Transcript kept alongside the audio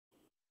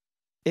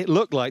It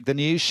looked like the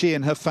news she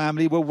and her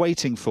family were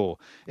waiting for.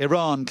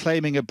 Iran,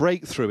 claiming a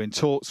breakthrough in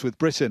talks with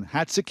Britain,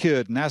 had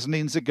secured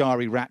Nazanin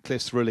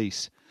Zaghari-Ratcliffe's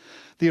release.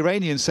 The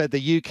Iranians said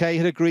the UK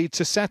had agreed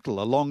to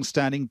settle a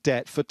long-standing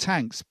debt for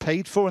tanks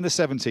paid for in the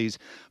 70s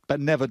but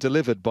never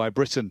delivered by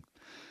Britain.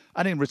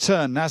 And in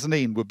return,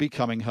 Nazanin would be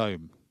coming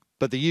home.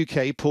 But the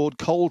UK poured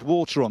cold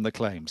water on the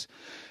claims.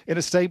 In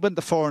a statement,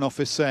 the Foreign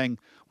Office saying,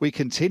 "We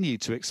continue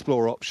to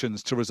explore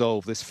options to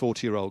resolve this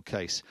 40-year-old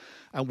case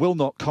and will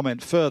not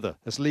comment further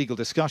as legal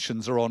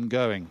discussions are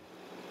ongoing."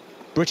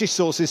 British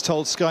sources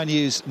told Sky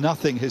News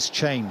nothing has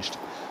changed.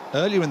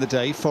 Earlier in the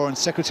day, Foreign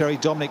Secretary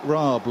Dominic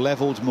Raab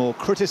levelled more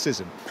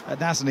criticism at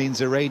Nazanin's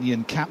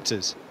Iranian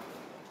captors.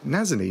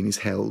 Nazanin is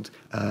held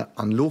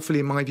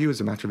unlawfully, in my view,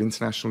 as a matter of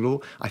international law.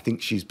 I think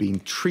she's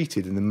been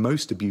treated in the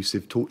most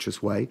abusive,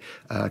 torturous way.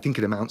 I think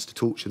it amounts to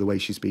torture the way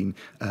she's been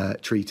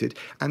treated.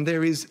 And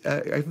there is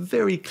a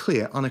very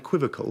clear,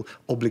 unequivocal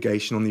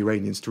obligation on the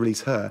Iranians to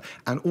release her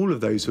and all of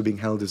those who are being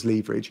held as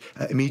leverage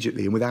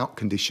immediately and without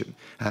condition.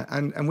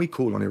 And we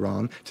call on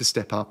Iran to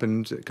step up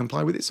and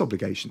comply with its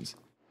obligations.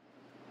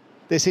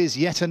 This is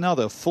yet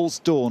another false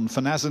dawn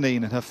for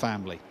Nazanin and her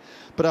family.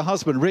 But her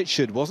husband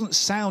Richard wasn't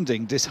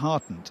sounding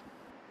disheartened.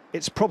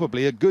 It's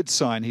probably a good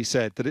sign, he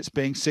said, that it's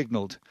being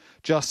signalled,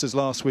 just as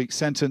last week's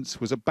sentence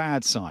was a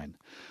bad sign.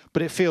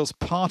 But it feels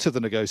part of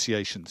the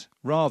negotiations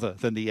rather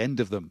than the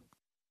end of them.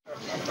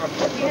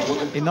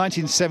 In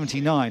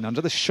 1979,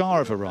 under the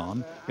Shah of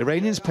Iran,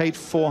 Iranians paid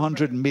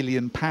 £400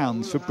 million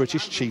for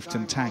British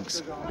chieftain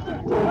tanks.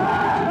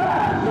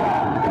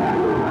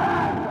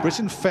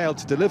 Britain failed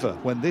to deliver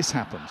when this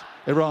happened,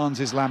 Iran's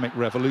Islamic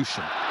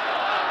Revolution.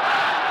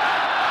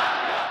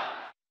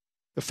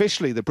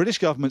 Officially, the British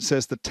government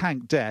says the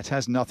tank debt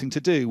has nothing to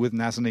do with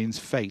Nazanin's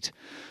fate.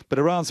 But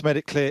Iran's made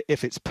it clear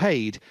if it's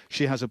paid,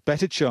 she has a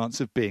better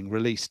chance of being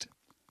released.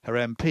 Her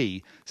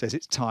MP says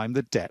it's time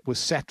the debt was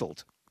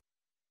settled.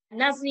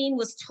 Nazanin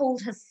was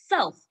told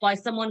herself by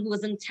someone who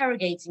was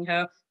interrogating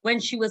her when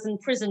she was in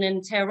prison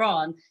in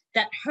Tehran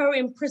that her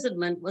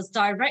imprisonment was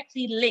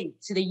directly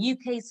linked to the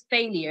UK's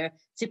failure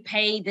to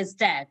pay this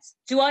debt.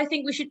 Do I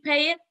think we should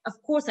pay it? Of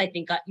course I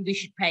think we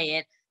should pay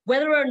it.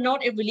 Whether or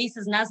not it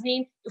releases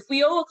Nazanin, if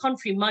we owe a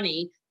country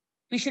money,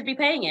 we should be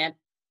paying it.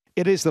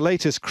 It is the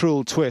latest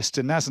cruel twist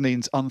in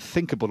Nazanin's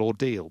unthinkable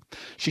ordeal.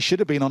 She should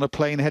have been on a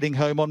plane heading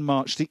home on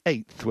March the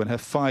 8th when her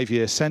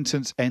 5-year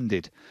sentence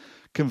ended.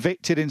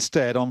 Convicted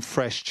instead on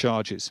fresh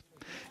charges.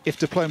 If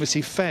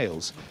diplomacy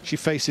fails, she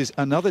faces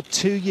another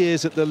 2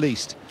 years at the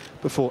least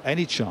before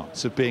any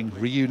chance of being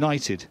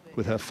reunited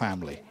with her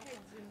family.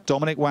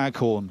 Dominic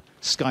Waghorn,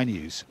 Sky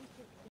News.